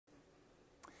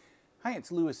Hi,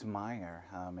 it's Louis Meyer,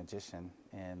 magician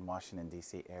in Washington,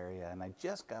 D.C. area, and I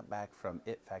just got back from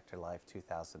It Factor Live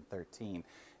 2013. And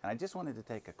I just wanted to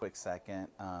take a quick second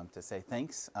to say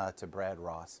thanks to Brad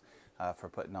Ross for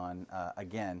putting on,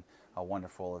 again, a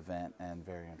wonderful event and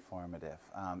very informative.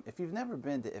 If you've never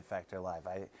been to It Factor Live,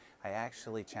 I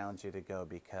actually challenge you to go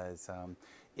because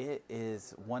it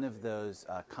is one of those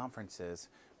conferences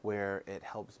where it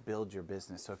helps build your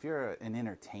business. So if you're an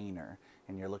entertainer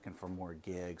and you're looking for more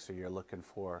gigs, or you're looking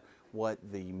for what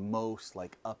the most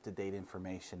up-to-date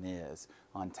information is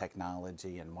on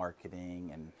technology and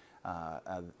marketing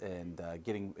and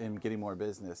getting more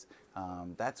business,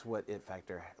 that's what It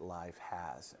Factor Live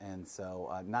has. And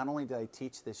so not only did I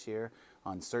teach this year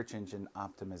on search engine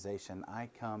optimization, I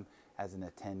come as an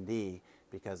attendee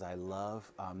because I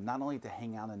love not only to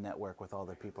hang out and network with all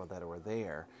the people that were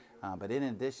there, but in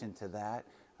addition to that,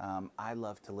 I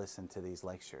love to listen to these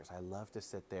lectures. I love to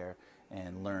sit there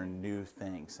and learn new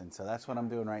things. And so that's what I'm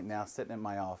doing right now, sitting in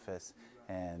my office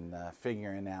and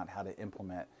figuring out how to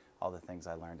implement all the things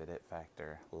I learned at It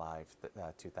Factor Live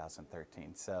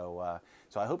 2013. So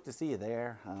I hope to see you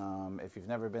there. If you've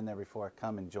never been there before,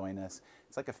 come and join us.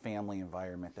 It's like a family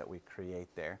environment that we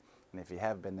create there. And if you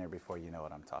have been there before, you know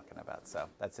what I'm talking about. So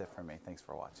that's it for me. Thanks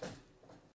for watching.